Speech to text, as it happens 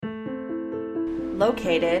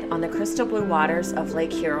Located on the crystal blue waters of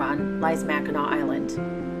Lake Huron lies Mackinac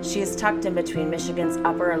Island. She is tucked in between Michigan's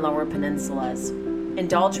upper and lower peninsulas.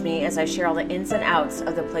 Indulge me as I share all the ins and outs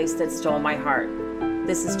of the place that stole my heart.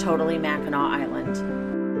 This is totally Mackinac Island.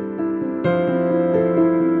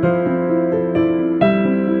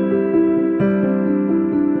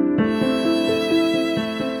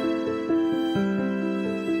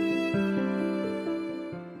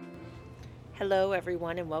 Hello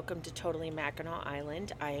everyone and welcome to Totally Mackinac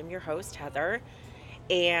Island. I am your host Heather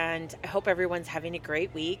and I hope everyone's having a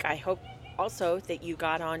great week. I hope also that you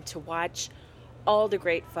got on to watch all the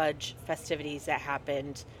great fudge festivities that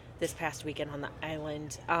happened this past weekend on the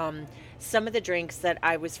island. Some of the drinks that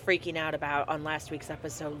I was freaking out about on last week's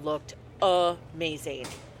episode looked amazing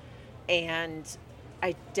and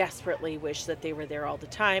I desperately wish that they were there all the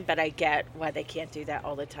time, but I get why they can't do that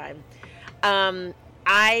all the time.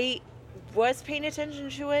 I was paying attention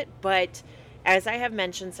to it, but as I have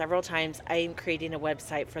mentioned several times, I am creating a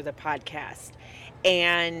website for the podcast,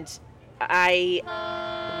 and I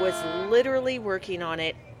was literally working on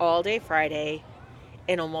it all day Friday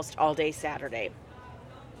and almost all day Saturday,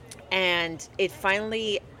 and it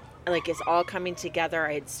finally is all coming together.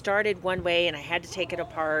 I had started one way and I had to take it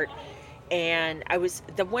apart, and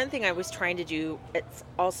the one thing I was trying to do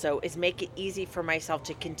also is make it easy for myself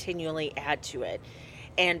to continually add to it.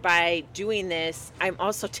 And by doing this, I'm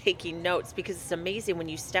also taking notes because it's amazing when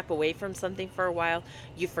you step away from something for a while,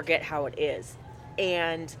 you forget how it is.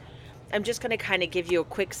 And I'm just going to kind of give you a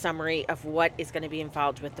quick summary of what is going to be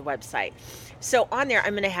involved with the website. So on there,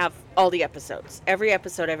 I'm going to have all the episodes. Every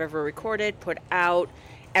episode I've ever recorded, put out,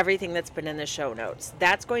 everything that's been in the show notes.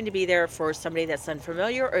 That's going to be there for somebody that's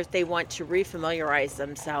unfamiliar or if they want to refamiliarize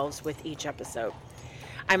themselves with each episode.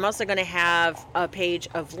 I'm also going to have a page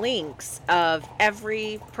of links of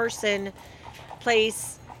every person,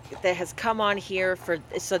 place that has come on here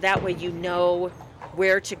so that way you know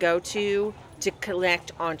where to go to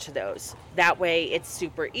connect onto those. That way it's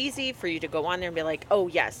super easy for you to go on there and be like, oh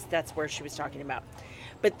yes, that's where she was talking about.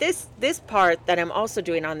 But this part that I'm also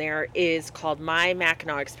doing on there is called My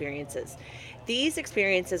Mackinac Experiences. These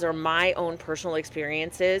experiences are my own personal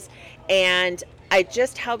experiences, and it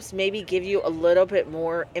just helps maybe give you a little bit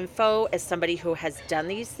more info as somebody who has done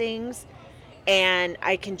these things. And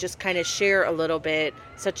I can just kind of share a little bit,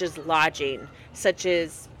 such as lodging, such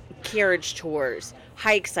as carriage tours,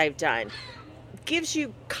 hikes I've done. Gives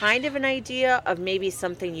you kind of an idea of maybe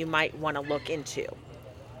something you might want to look into.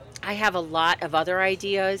 I have a lot of other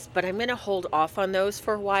ideas, but I'm going to hold off on those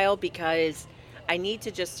for a while because I need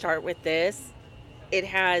to just start with this. It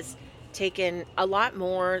has taken a lot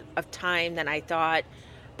more of time than I thought,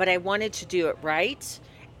 but I wanted to do it right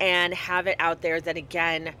and have it out there that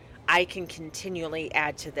again I can continually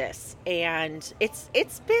add to this. And it's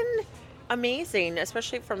been amazing,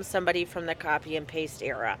 especially from somebody from the copy and paste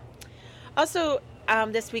era. Also,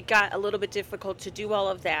 this week got a little bit difficult to do all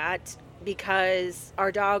of that because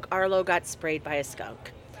our dog Arlo got sprayed by a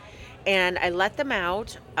skunk. And I let them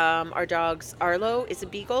out. Our dogs, Arlo is a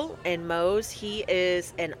beagle, and Mose, he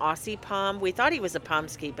is an Aussie Pom. We thought he was a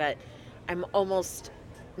Pomsky, but I'm almost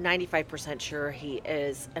 95% sure he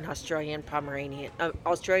is an Australian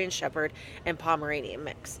Shepherd and Pomeranian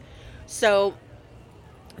mix. So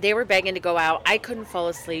they were begging to go out. I couldn't fall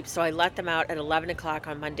asleep, so I let them out at 11 o'clock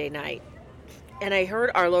on Monday night. And I heard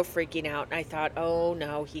Arlo freaking out, and I thought, oh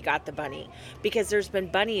no, he got the bunny. Because there's been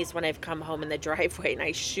bunnies when I've come home in the driveway, and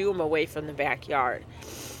I shoo them away from the backyard.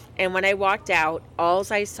 And when I walked out, all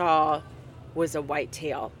I saw was a white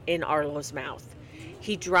tail in Arlo's mouth.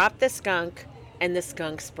 He dropped the skunk, and the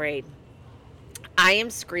skunk sprayed. I am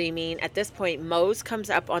screaming. At this point, Mose comes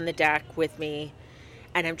up on the deck with me,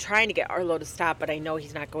 and I'm trying to get Arlo to stop, but I know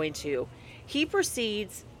he's not going to. He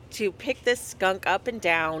proceeds to pick this skunk up and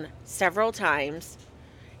down several times,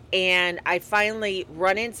 and I finally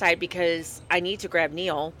run inside because I need to grab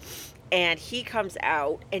Neil, and he comes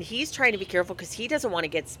out and he's trying to be careful because he doesn't want to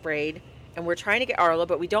get sprayed, and we're trying to get Arlo,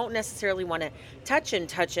 but we don't necessarily want to touch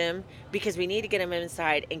him because we need to get him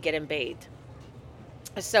inside and get him bathed.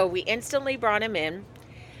 So we instantly brought him in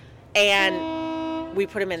and we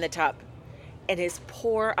put him in the tub, and his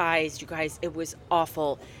poor eyes, you guys, it was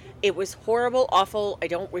awful. It was horrible, awful. I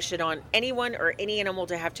don't wish it on anyone or any animal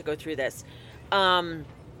to have to go through this.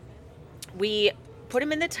 We put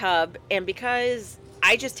him in the tub, and because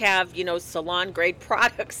I just have, salon grade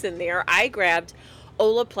products in there, I grabbed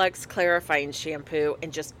Olaplex clarifying shampoo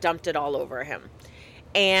and just dumped it all over him.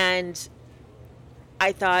 And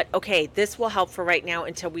I thought, okay, this will help for right now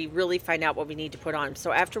until we really find out what we need to put on him.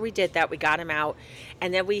 So after we did that, we got him out,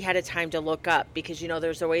 and then we had a time to look up because,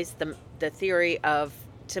 there's always the theory of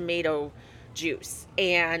tomato juice.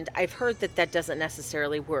 And I've heard that that doesn't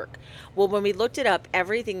necessarily work. Well, when we looked it up,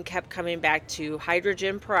 everything kept coming back to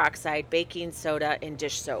hydrogen peroxide, baking soda, and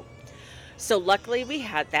dish soap. So luckily we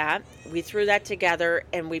had that. We threw that together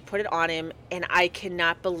and we put it on him, and I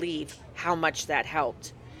cannot believe how much that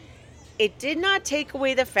helped. It did not take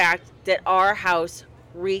away the fact that our house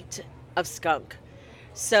reeked of skunk.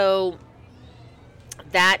 So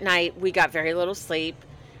that night we got very little sleep.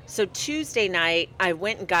 So Tuesday night I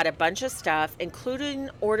went and got a bunch of stuff, including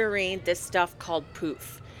ordering this stuff called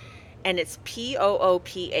Poof. And it's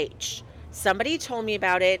Pooph. Somebody told me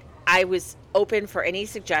about it. I was open for any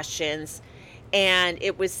suggestions, and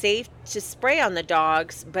it was safe to spray on the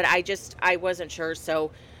dogs, but I wasn't sure.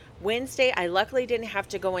 So Wednesday, I luckily didn't have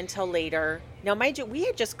to go until later. Now, mind you, we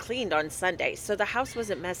had just cleaned on Sunday, so the house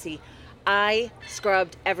wasn't messy. I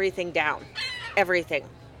scrubbed everything down, everything.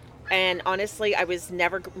 And honestly, I was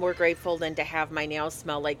never more grateful than to have my nails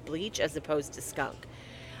smell like bleach as opposed to skunk.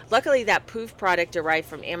 Luckily, that Poof product arrived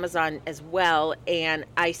from Amazon as well, and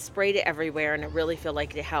I sprayed it everywhere, and I really feel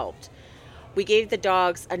like it helped. We gave the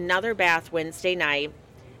dogs another bath Wednesday night,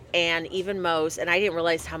 and even Moe's, and I didn't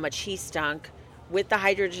realize how much he stunk, with the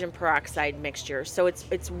hydrogen peroxide mixture. So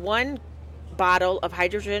it's one bottle of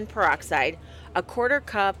hydrogen peroxide, a quarter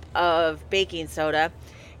cup of baking soda,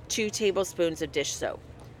 2 tablespoons of dish soap.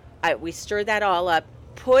 We stir that all up,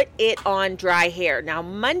 put it on dry hair. Now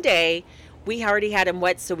Monday, we already had him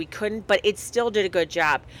wet, so we couldn't, but it still did a good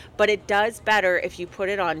job. But it does better if you put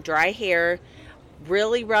it on dry hair,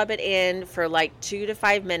 really rub it in for like 2 to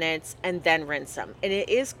 5 minutes, and then rinse them. And it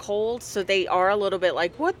is cold, so they are a little bit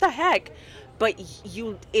like, what the heck? But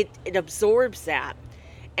it absorbs that.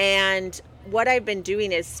 And what I've been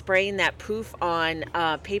doing is spraying that Poof on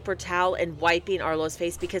paper towel and wiping Arlo's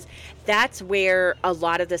face, because that's where a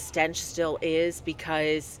lot of the stench still is,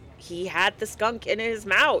 because he had the skunk in his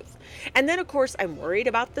mouth. And then, of course, I'm worried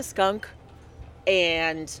about the skunk,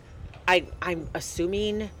 and I'm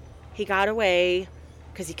assuming he got away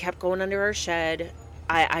because he kept going under our shed.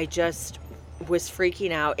 I just was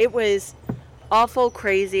freaking out. It was awful,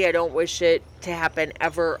 crazy. I don't wish it to happen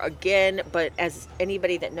ever again, but as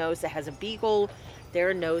anybody that knows that has a beagle,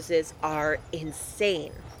 their noses are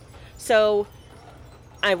insane. So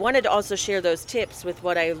I wanted to also share those tips with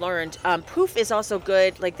what I learned. Poof is also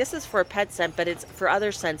good. Like, this is for a pet scent, but it's for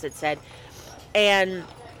other scents, it said. And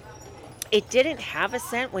it didn't have a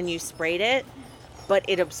scent when you sprayed it, but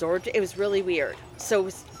it absorbed. It was really weird. So it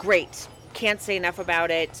was great. Can't say enough about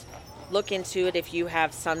it. Look into it if you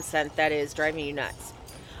have some scent that is driving you nuts.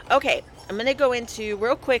 Okay, I'm going to go into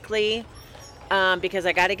real quickly, because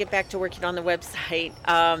I got to get back to working on the website.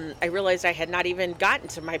 I realized I had not even gotten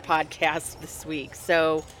to my podcast this week.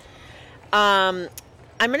 So I'm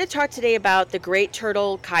going to talk today about the Great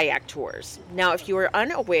Turtle Kayak Tours. Now, if you are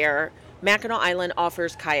unaware, Mackinac Island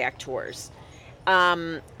offers kayak tours.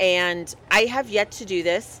 And I have yet to do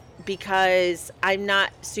this because I'm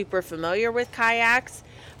not super familiar with kayaks.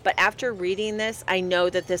 But after reading this, I know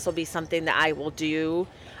that this will be something that I will do.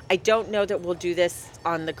 I don't know that we'll do this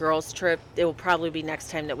on the girls' trip. It will probably be next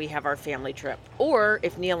time that we have our family trip. Or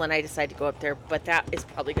if Neil and I decide to go up there, but that is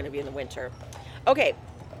probably going to be in the winter. Okay.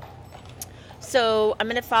 So I'm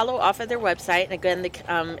going to follow off of their website. And again,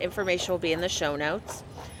 the information will be in the show notes.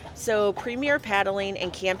 So Premier Paddling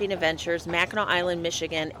and Camping Adventures, Mackinac Island,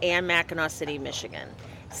 Michigan, and Mackinac City, Michigan.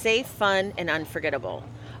 Safe, fun, and unforgettable.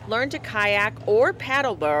 Learn to kayak or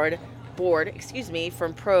paddleboard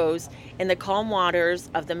from pros in the calm waters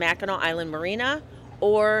of the Mackinac Island Marina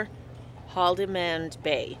or Haldimand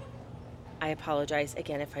Bay. I apologize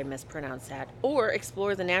again if I mispronounce that. Or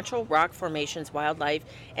explore the natural rock formations, wildlife,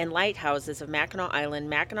 and lighthouses of Mackinac Island,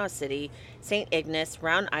 Mackinac City, St. Ignace,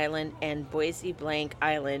 Round Island, and Boise Blank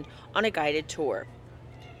Island on a guided tour.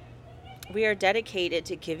 We are dedicated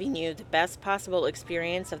to giving you the best possible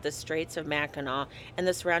experience of the Straits of Mackinac and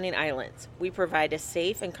the surrounding islands. We provide a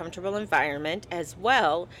safe and comfortable environment, as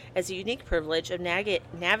well as a unique privilege of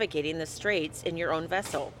navigating the straits in your own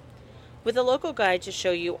vessel. With a local guide to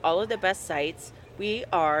show you all of the best sites, we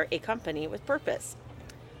are a company with purpose.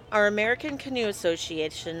 Our American Canoe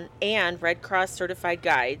Association and Red Cross certified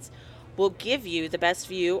guides will give you the best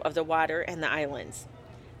view of the water and the islands.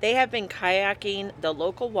 They have been kayaking the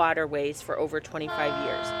local waterways for over 25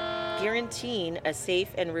 years, guaranteeing a safe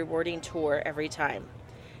and rewarding tour every time.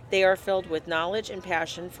 They are filled with knowledge and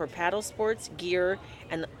passion for paddle sports, gear,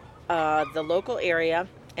 and the local area,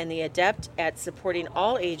 and the adept at supporting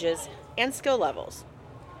all ages and skill levels.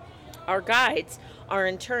 Our guides are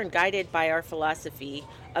in turn guided by our philosophy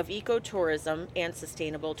of ecotourism and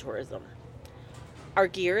sustainable tourism. Our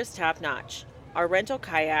gear is top-notch. Our rental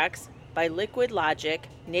kayaks by Liquid Logic,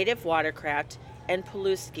 Native Watercraft, and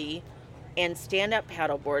Puluski, and stand-up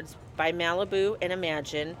paddleboards by Malibu and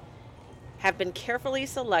Imagine have been carefully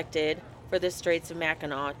selected for the Straits of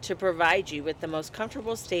Mackinac to provide you with the most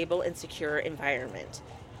comfortable, stable, and secure environment.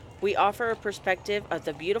 We offer a perspective of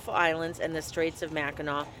the beautiful islands and the Straits of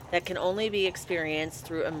Mackinac that can only be experienced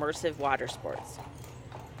through immersive water sports.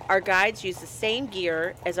 Our guides use the same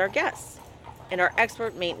gear as our guests, and our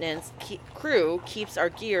expert maintenance crew keeps our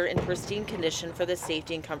gear in pristine condition for the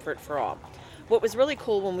safety and comfort for all. What was really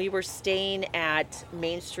cool when we were staying at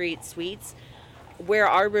Main Street Suites, where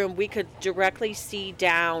our room, we could directly see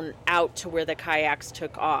down out to where the kayaks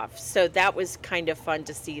took off. So that was kind of fun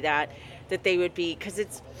to see that they would be, because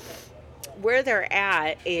it's where they're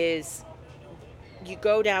at is you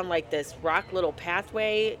go down like this rock little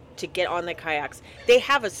pathway to get on the kayaks. They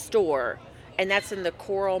have a store, and that's in the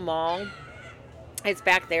Coral Mall. It's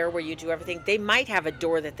back there where you do everything. They might have a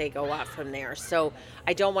door that they go out from there. So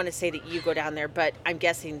I don't want to say that you go down there, but I'm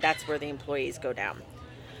guessing that's where the employees go down.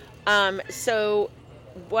 So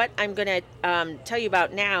what I'm going to tell you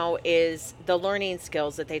about now is the learning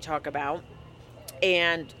skills that they talk about.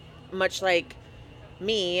 And much like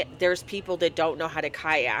me, there's people that don't know how to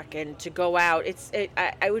kayak, and to go out,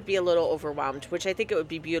 I would be a little overwhelmed, which I think it would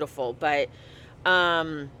be beautiful. But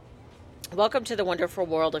welcome to the wonderful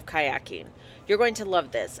world of kayaking. You're going to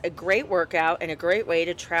love this. A great workout and a great way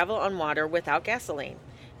to travel on water without gasoline.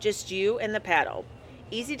 Just you and the paddle.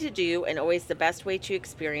 Easy to do and always the best way to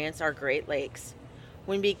experience our Great Lakes.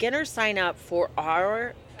 When beginners sign up for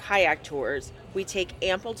our kayak tours, we take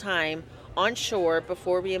ample time on shore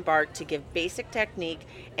before we embark to give basic technique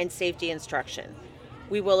and safety instruction.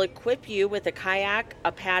 We will equip you with a kayak,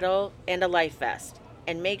 a paddle, and a life vest,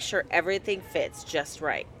 and make sure everything fits just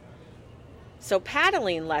right. So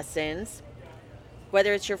paddling lessons,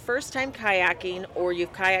 whether it's your first time kayaking or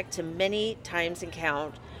you've kayaked to many times and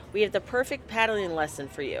count, we have the perfect paddling lesson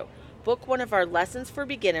for you. Book one of our lessons for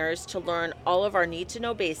beginners to learn all of our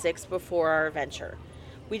need-to-know basics before our adventure.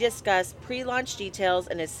 We discuss pre-launch details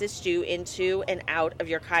and assist you into and out of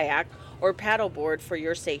your kayak or paddleboard for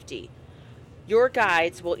your safety. Your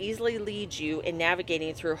guides will easily lead you in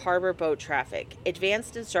navigating through harbor boat traffic.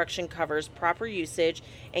 Advanced instruction covers proper usage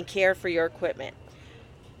and care for your equipment,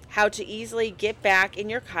 how to easily get back in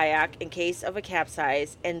your kayak in case of a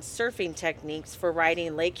capsize, and surfing techniques for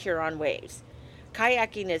riding Lake Huron waves.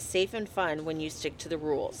 Kayaking is safe and fun when you stick to the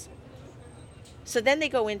rules. So then they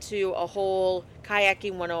go into a whole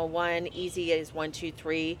kayaking 101, easy as 1, 2,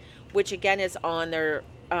 3, which again is on their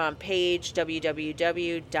page,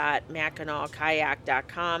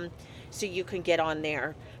 www.mackinackayak.com, so you can get on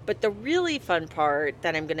there. But the really fun part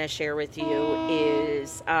that I'm going to share with you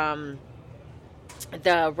is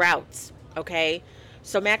the routes, okay?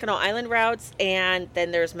 So Mackinac Island routes, and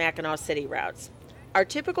then there's Mackinac City routes. Our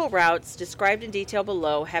typical routes, described in detail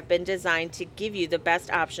below, have been designed to give you the best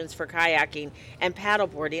options for kayaking and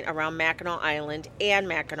paddleboarding around Mackinac Island and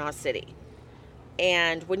Mackinac City.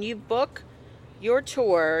 And when you book your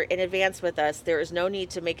tour in advance with us, there is no need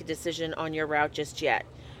to make a decision on your route just yet.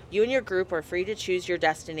 You and your group are free to choose your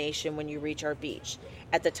destination when you reach our beach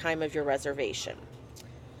at the time of your reservation.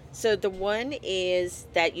 So the one is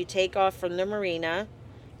that you take off from the marina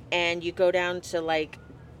and you go down to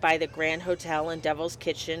by the Grand Hotel and Devil's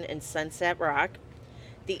Kitchen and Sunset Rock.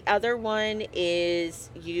 The other one is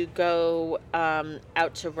you go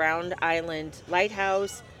out to Round Island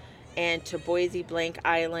Lighthouse and to Boise Blank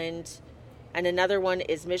Island. And another one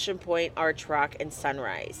is Mission Point, Arch Rock, and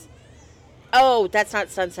Sunrise. Oh, that's not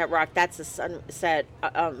Sunset Rock. That's the Sunset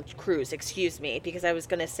Cruise. Excuse me, because I was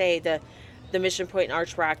going to say the Mission Point and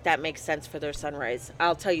Arch Rock, that makes sense for their sunrise.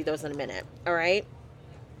 I'll tell you those in a minute. All right.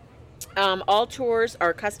 All tours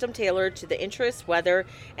are custom tailored to the interests, weather,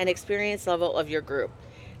 and experience level of your group.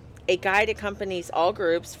 A guide accompanies all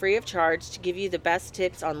groups free of charge to give you the best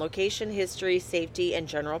tips on location, history, safety, and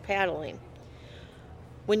general paddling.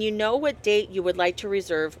 When you know what date you would like to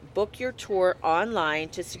reserve, book your tour online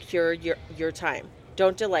to secure your time.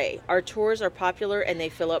 Don't delay. Our tours are popular and they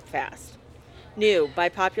fill up fast. New, by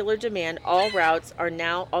popular demand, all routes are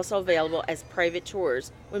now also available as private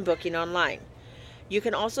tours when booking online. You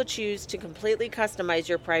can also choose to completely customize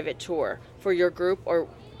your private tour for your group or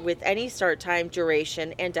with any start time,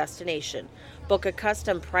 duration, and destination. Book a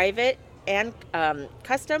custom private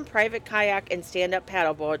kayak and stand-up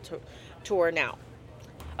paddleboard tour now.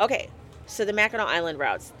 Okay, so the Mackinac Island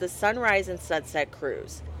routes, the Sunrise and Sunset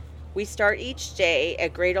Cruise. We start each day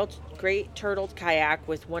at Great Turtle Kayak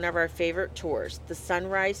with one of our favorite tours, the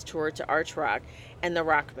Sunrise Tour to Arch Rock and the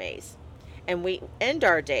Rock Maze. And we end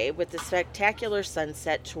our day with the spectacular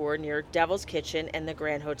sunset tour near Devil's Kitchen and the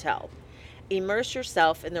Grand Hotel. Immerse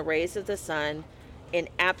yourself in the rays of the sun in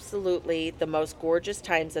absolutely the most gorgeous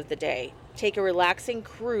times of the day. Take a relaxing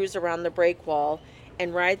cruise around the breakwall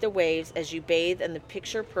and ride the waves as you bathe in the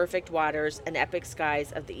picture perfect waters and epic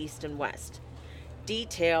skies of the east and west.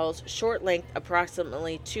 Details: short length,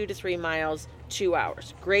 approximately 2 to 3 miles, 2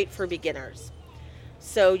 hours. Great for beginners.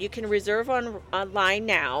 So you can reserve online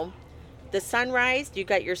now. The sunrise, you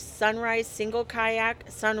got your sunrise single kayak,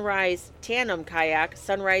 sunrise tandem kayak,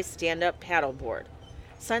 sunrise stand-up paddleboard.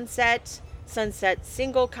 Sunset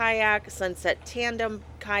single kayak, sunset tandem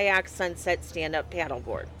kayak, sunset stand-up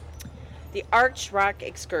paddleboard. The Arch Rock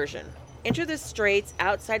excursion. Enter the straits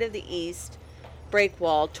outside of the east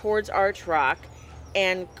breakwall towards Arch Rock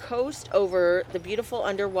and coast over the beautiful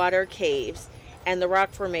underwater caves and the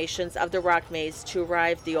rock formations of the rock maze to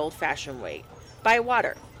arrive the old-fashioned way, by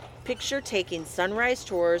water. Picture taking sunrise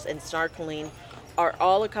tours and snorkeling are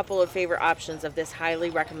all a couple of favorite options of this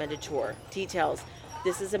highly recommended tour. Details: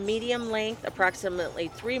 this is a medium length, approximately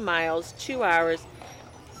 3 miles, 2 hours.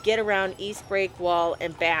 Get around East Breakwall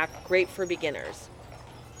and back, great for beginners.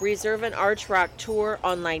 Reserve an Arch Rock tour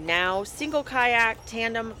online now. Single kayak,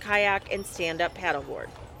 tandem kayak, and stand-up paddleboard.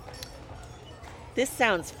 This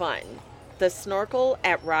sounds fun. The Snorkel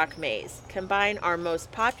at Rock Maze. Combine our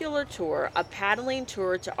most popular tour, a paddling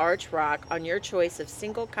tour to Arch Rock on your choice of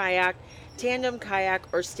single kayak, tandem kayak,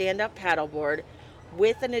 or stand-up paddleboard,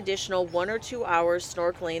 with an additional 1 or 2 hours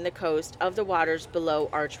snorkeling the coast of the waters below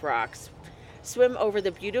Arch Rocks. Swim over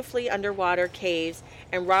the beautifully underwater caves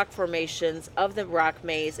and rock formations of the rock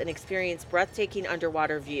maze and experience breathtaking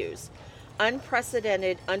underwater views.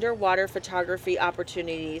 Unprecedented underwater photography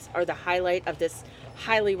opportunities are the highlight of this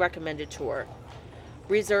highly recommended tour.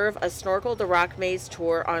 Reserve a Snorkel the Rock Maze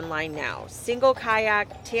tour online now. Single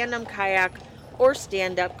kayak, tandem kayak, or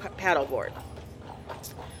stand-up paddleboard.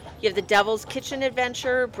 You have the Devil's Kitchen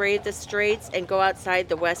adventure. Brave the straits and go outside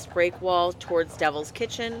the west breakwall towards Devil's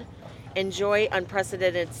Kitchen. Enjoy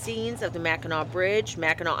unprecedented scenes of the Mackinac Bridge,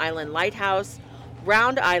 Mackinac Island Lighthouse,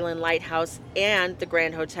 Round Island Lighthouse, and the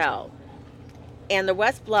Grand Hotel, and the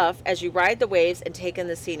West Bluff as you ride the waves and take in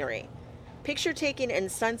the scenery. Picture taking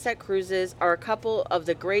and sunset cruises are a couple of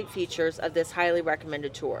the great features of this highly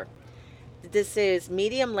recommended tour. This is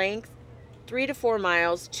medium length, 3 to 4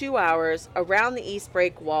 miles, 2 hours, around the East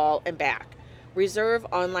Breakwall and back. Reserve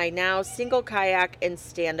online now. Single kayak and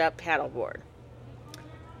stand-up paddleboard.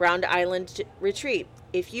 Round Island Retreat.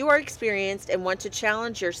 If you are experienced and want to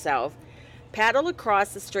challenge yourself, paddle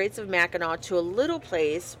across the Straits of Mackinac to a little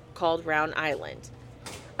place called Round Island.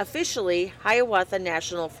 Officially Hiawatha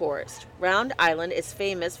National Forest, Round Island is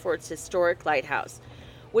famous for its historic lighthouse,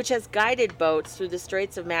 which has guided boats through the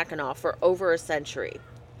Straits of Mackinac for over a century.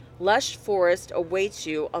 Lush forest awaits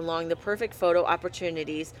you along the perfect photo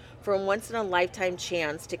opportunities for a once-in-a-lifetime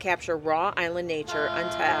chance to capture raw island nature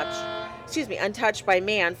untouched by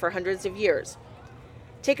man for hundreds of years.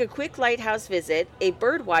 Take a quick lighthouse visit, a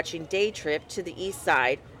bird-watching day trip to the east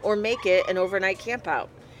side, or make it an overnight campout.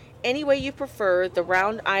 Any way you prefer, the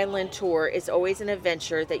Round Island tour is always an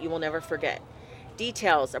adventure that you will never forget.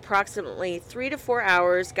 Details: approximately 3 to 4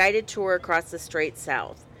 hours, guided tour across the Strait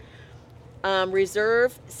South.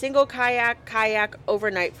 Reserve single kayak,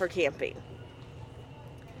 overnight for camping.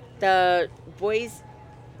 The boys,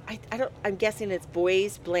 I'm guessing it's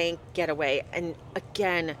boys blank getaway. And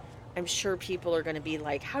again, I'm sure people are going to be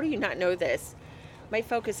like, how do you not know this? My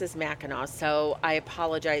focus is Mackinac, so I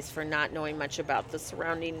apologize for not knowing much about the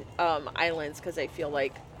surrounding islands, because I feel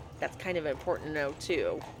like that's kind of important to know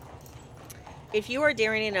too. If you are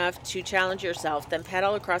daring enough to challenge yourself, then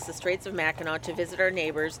paddle across the Straits of Mackinac to visit our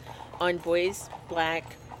neighbors on Boys Blank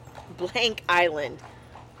Island.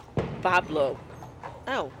 Bablo.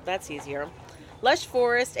 Oh, that's easier. Lush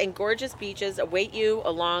forest and gorgeous beaches await you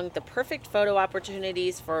along the perfect photo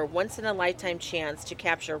opportunities for a once-in-a-lifetime chance to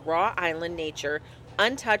capture raw island nature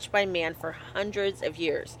untouched by man for hundreds of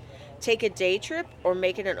years. Take a day trip or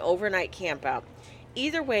make it an overnight campout.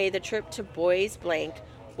 Either way, the trip to Boys Blank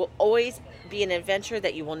will always be an adventure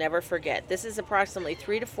that you will never forget. This is approximately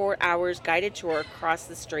 3 to 4 hours guided tour across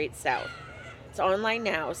the Strait South. It's online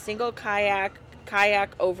now. Single kayak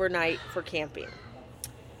overnight for camping.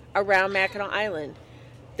 Around Mackinac Island.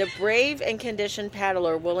 The brave and conditioned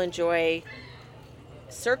paddler will enjoy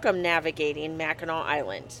circumnavigating Mackinac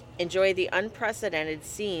Island. Enjoy the unprecedented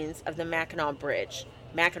scenes of the Mackinac Bridge,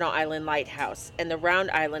 Mackinac Island Lighthouse, and the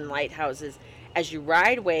Round Island Lighthouses as you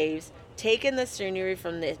ride waves. Take in the scenery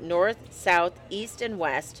from the north, south, east, and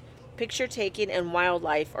west. Picture taking and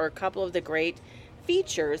wildlife are a couple of the great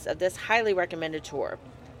features of this highly recommended tour.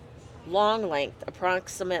 long length,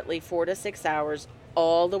 approximately 4 to 6 hours,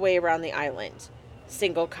 all the way around the island.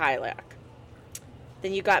 Single kayak.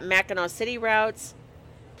 Then you got Mackinac City routes.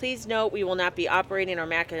 Please note we will not be operating our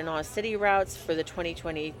Mackinac City routes for the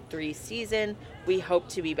 2023 season. We hope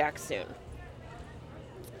to be back soon.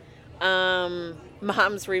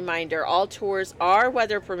 Mom's reminder, all tours are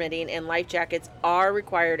weather permitting and life jackets are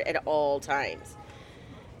required at all times.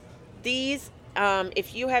 These,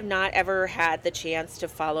 if you have not ever had the chance to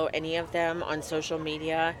follow any of them on social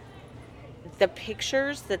media, the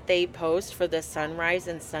pictures that they post for the sunrise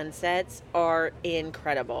and sunsets are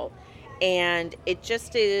incredible. And it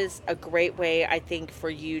just is a great way, I think, for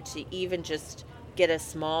you to even just get a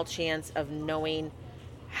small chance of knowing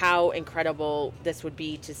how incredible this would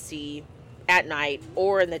be to see at night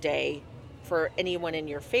or in the day for anyone in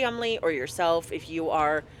your family or yourself if you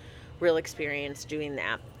are real experienced doing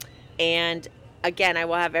that. And again, I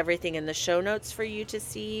will have everything in the show notes for you to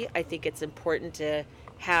see. I think it's important to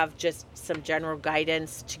have just some general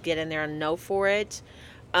guidance to get in there and know for it.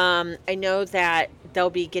 I know that they'll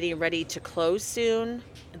be getting ready to close soon.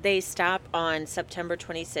 They stop on September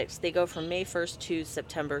 26th. They go from May 1st to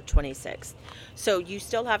September 26th. So you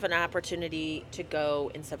still have an opportunity to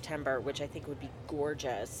go in September, which I think would be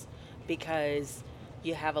gorgeous because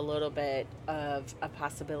you have a little bit of a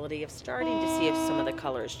possibility of starting to see if some of the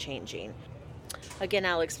colors changing. Again,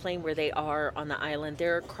 I'll explain where they are on the island.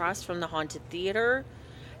 They're across from the Haunted Theater.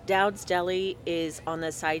 Dowd's Deli is on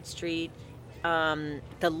the side street.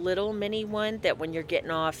 The little mini one that when you're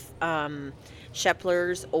getting off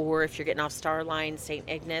Shepler's or if you're getting off Starline, St.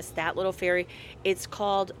 Ignace, that little ferry, it's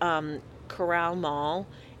called Corral Mall,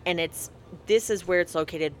 and this is where it's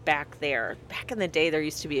located back there. Back in the day, there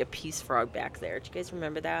used to be a Peace Frog back there. Do you guys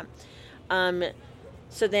remember that?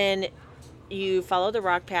 So then you follow the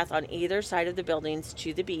rock path on either side of the buildings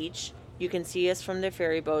to the beach. You can see us from the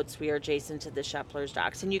ferry boats. We are adjacent to the Shepler's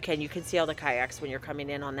docks, and you can see all the kayaks when you're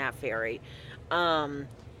coming in on that ferry.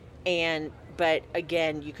 But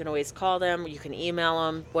again, you can always call them, you can email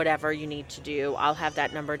them, whatever you need to do. I'll have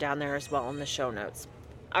that number down there as well in the show notes.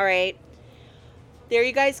 All right, there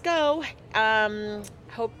you guys go.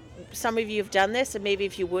 Hope some of you have done this, and maybe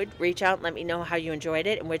if you would reach out and let me know how you enjoyed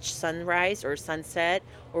it and which sunrise or sunset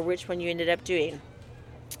or which one you ended up doing.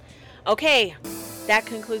 Okay, that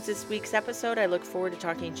concludes this week's episode. I look forward to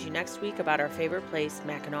talking to you next week about our favorite place,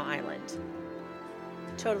 Mackinac Island.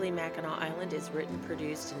 Totally Mackinac Island is written,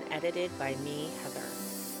 produced, and edited by me, Heather.